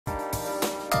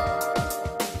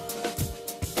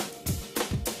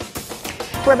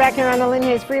We're back here on the Lynn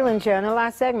Hayes Freeland Show. In the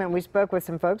last segment, we spoke with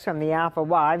some folks from the Alpha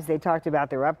Wives. They talked about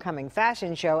their upcoming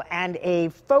fashion show and a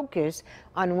focus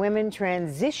on women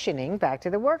transitioning back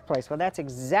to the workplace. Well, that's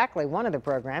exactly one of the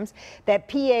programs that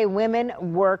PA Women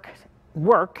Work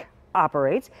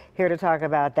operates. Here to talk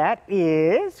about that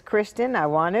is Kristen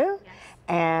Iwanu. Yes.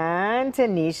 And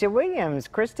Tanisha Williams.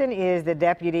 Kristen is the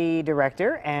Deputy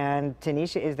Director and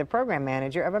Tanisha is the Program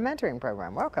Manager of a mentoring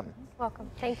program. Welcome.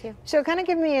 Welcome. Thank you. So kind of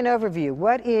give me an overview.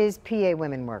 What is PA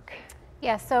Women Work?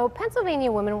 Yeah, so Pennsylvania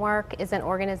Women Work is an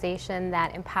organization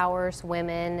that empowers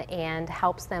women and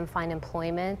helps them find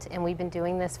employment, and we've been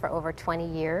doing this for over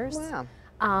 20 years. Wow.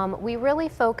 We really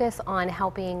focus on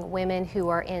helping women who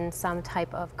are in some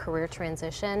type of career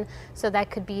transition. So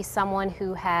that could be someone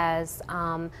who has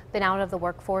been out of the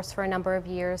workforce for a number of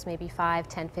years, maybe 5,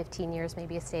 10, 15 years,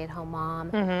 maybe a stay-at-home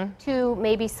mom, to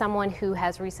maybe someone who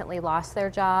has recently lost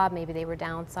their job, maybe they were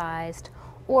downsized.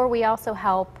 Or we also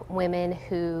help women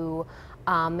who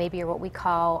maybe are what we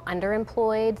call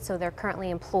underemployed, so they're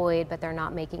currently employed but they're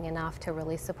not making enough to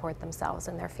really support themselves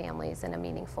and their families in a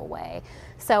meaningful way.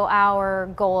 So our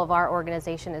goal of our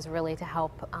organization is really to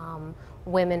help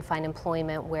women find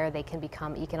employment where they can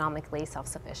become economically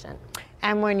self-sufficient.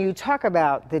 And when you talk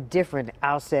about the different,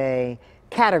 I'll say,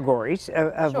 categories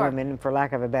of Sure. women, for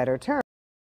lack of a better term,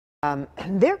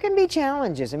 there can be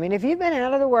challenges. I mean, if you've been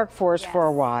out of the workforce Yes. for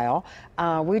a while,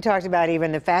 we talked about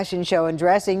even the fashion show and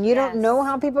dressing. You don't know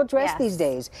how people dress Yes. these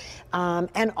days.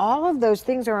 And all of those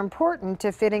things are important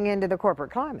to fitting into the corporate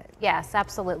climate. Yes,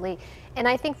 absolutely. And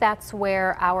I think that's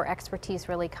where our expertise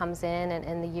really comes in,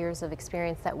 and the years of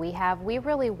experience that we have. We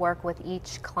really work with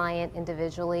each client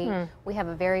individually. We have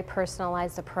a very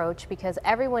personalized approach because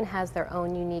everyone has their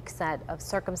own unique set of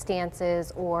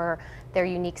circumstances or their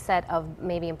unique set of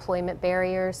maybe employment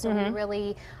barriers. So we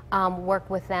really work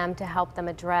with them to help them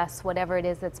address whatever it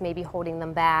is that's maybe holding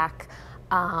them back,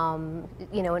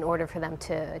 you know, in order for them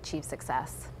to achieve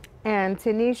success. And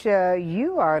Tanisha,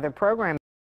 you are the program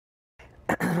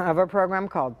of a program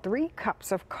called 3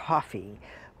 Cups of Coffee,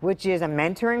 which is a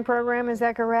mentoring program, is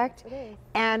that correct? It is.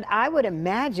 And I would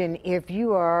imagine if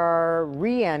you are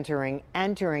re-entering,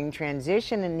 entering,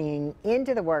 transitioning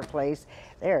into the workplace,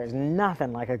 there is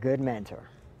nothing like a good mentor.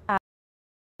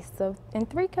 So in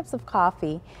 3 Cups of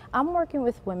Coffee, I'm working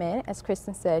with women, as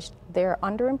Kristen says, they're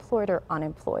underemployed or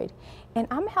unemployed. And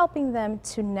I'm helping them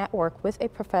to network with a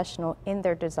professional in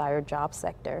their desired job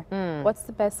sector. What's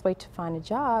the best way to find a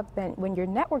job than when you're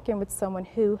networking with someone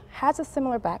who has a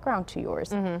similar background to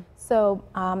yours? So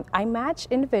I match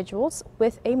individuals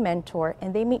with a mentor,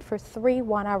 and they meet for 3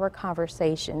 one-hour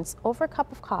conversations over a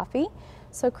cup of coffee.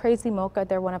 So Crazy Mocha,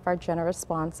 they're one of our generous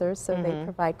sponsors, so they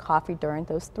provide coffee during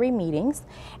those 3 meetings.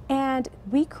 And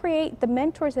we create, the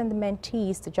mentors and the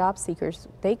mentees, the job seekers,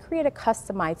 they create a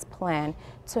customized plan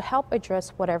to help address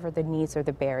whatever the needs or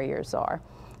the barriers are.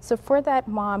 So for that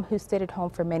mom who stayed at home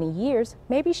for many years,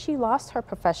 maybe she lost her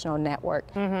professional network.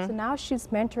 So now she's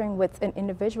mentoring with an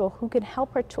individual who can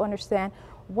help her to understand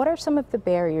what are some of the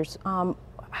barriers.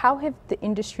 How have the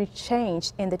industry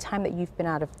changed in the time that you've been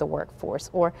out of the workforce?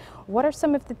 Or what are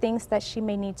some of the things that she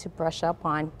may need to brush up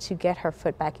on to get her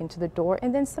foot back into the door?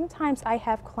 And then sometimes I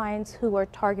have clients who are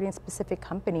targeting specific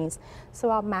companies, so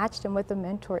I'll match them with a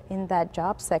mentor in that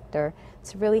job sector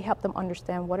to really help them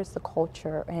understand what is the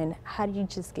culture and how do you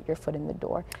just get your foot in the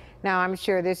door. Now, I'm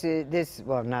sure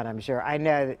well, not I'm sure, I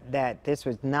know that this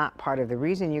was not part of the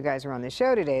reason you guys are on the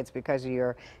show today. It's because of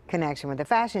your connection with the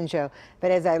fashion show.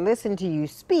 But as I listen to you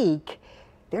speak,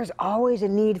 there's always a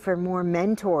need for more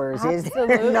mentors, is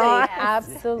there not?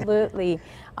 Absolutely.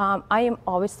 I am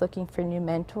always looking for new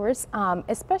mentors,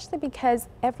 especially because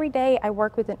every day I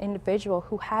work with an individual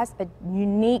who has a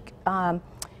unique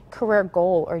career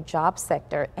goal or job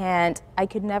sector, and I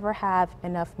could never have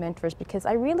enough mentors because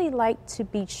I really like to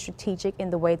be strategic in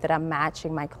the way that I'm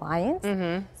matching my clients.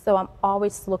 So I'm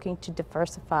always looking to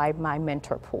diversify my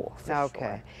mentor pool.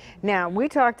 Okay. Now, we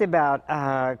talked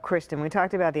about, Kristen, we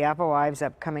talked about the Alpha Wives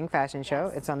upcoming fashion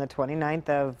show. It's on the 29th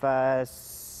of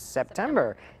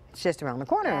September. It's just around the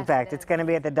corner, in fact. It's going to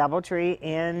be at the DoubleTree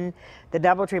in the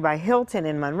DoubleTree by Hilton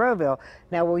in Monroeville.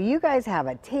 Now, will you guys have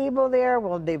a table there?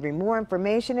 Will there be more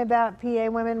information about PA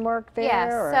Women Work there?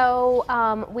 Yes,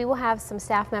 so we will have some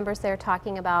staff members there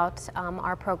talking about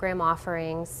our program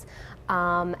offerings,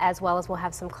 as well as we'll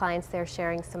have some clients there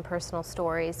sharing some personal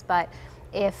stories. But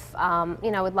if,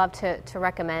 you know, would love to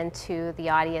recommend to the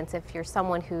audience, if you're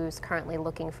someone who's currently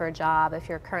looking for a job, if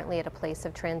you're currently at a place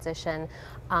of transition,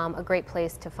 a great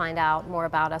place to find out more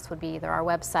about us would be either our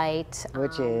website,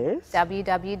 which is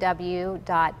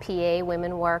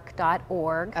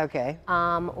www.pawomenwork.org. Okay.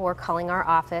 Or calling our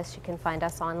office. You can find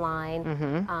us online.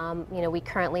 You know, we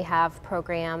currently have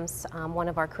programs, one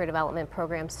of our career development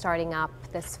programs starting up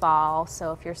this fall.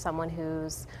 So if you're someone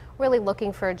who's really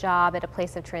looking for a job at a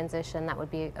place of transition, that would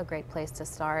be a great place to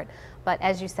start. But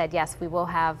as you said, yes, we will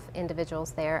have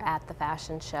individuals there at the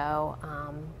fashion show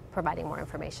providing more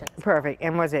information. Perfect.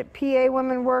 And was it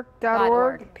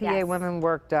pawomenwork.org? Yes.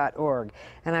 pawomenwork.org.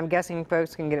 And I'm guessing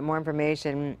folks can get more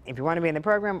information if you want to be in the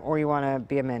program or you want to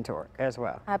be a mentor as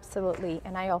well. Absolutely.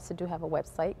 And I also do have a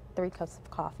website,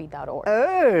 3cupsofcoffee.org.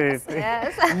 Oh,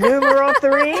 Yes. numeral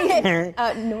 3?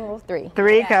 Numeral 3.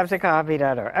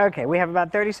 3cupsofcoffee.org. Okay, we have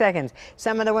about 30 seconds.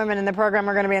 Some of the women in the program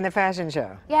are going to be in the fashion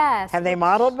show. Yes. Have they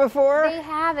modeled before? They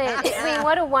haven't. I mean,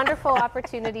 what a wonderful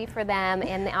opportunity for them,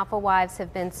 and the Alpha Wives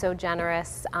have been so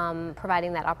generous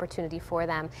providing that opportunity for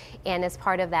them. And as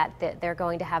part of that, they're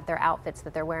going to have their outfits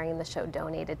that they're wearing in the show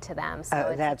donated to them. So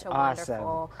it's that's such a awesome.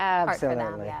 wonderful Absolutely.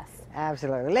 part for them. Yes.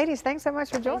 Absolutely. Ladies, thanks so much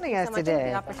for joining us Thank you so much today. for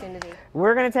the opportunity.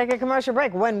 We're going to take a commercial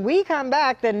break. When we come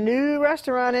back, the new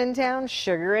restaurant in town,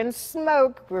 Sugar and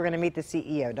Smoke, we're going to meet the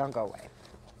CEO. Don't go away.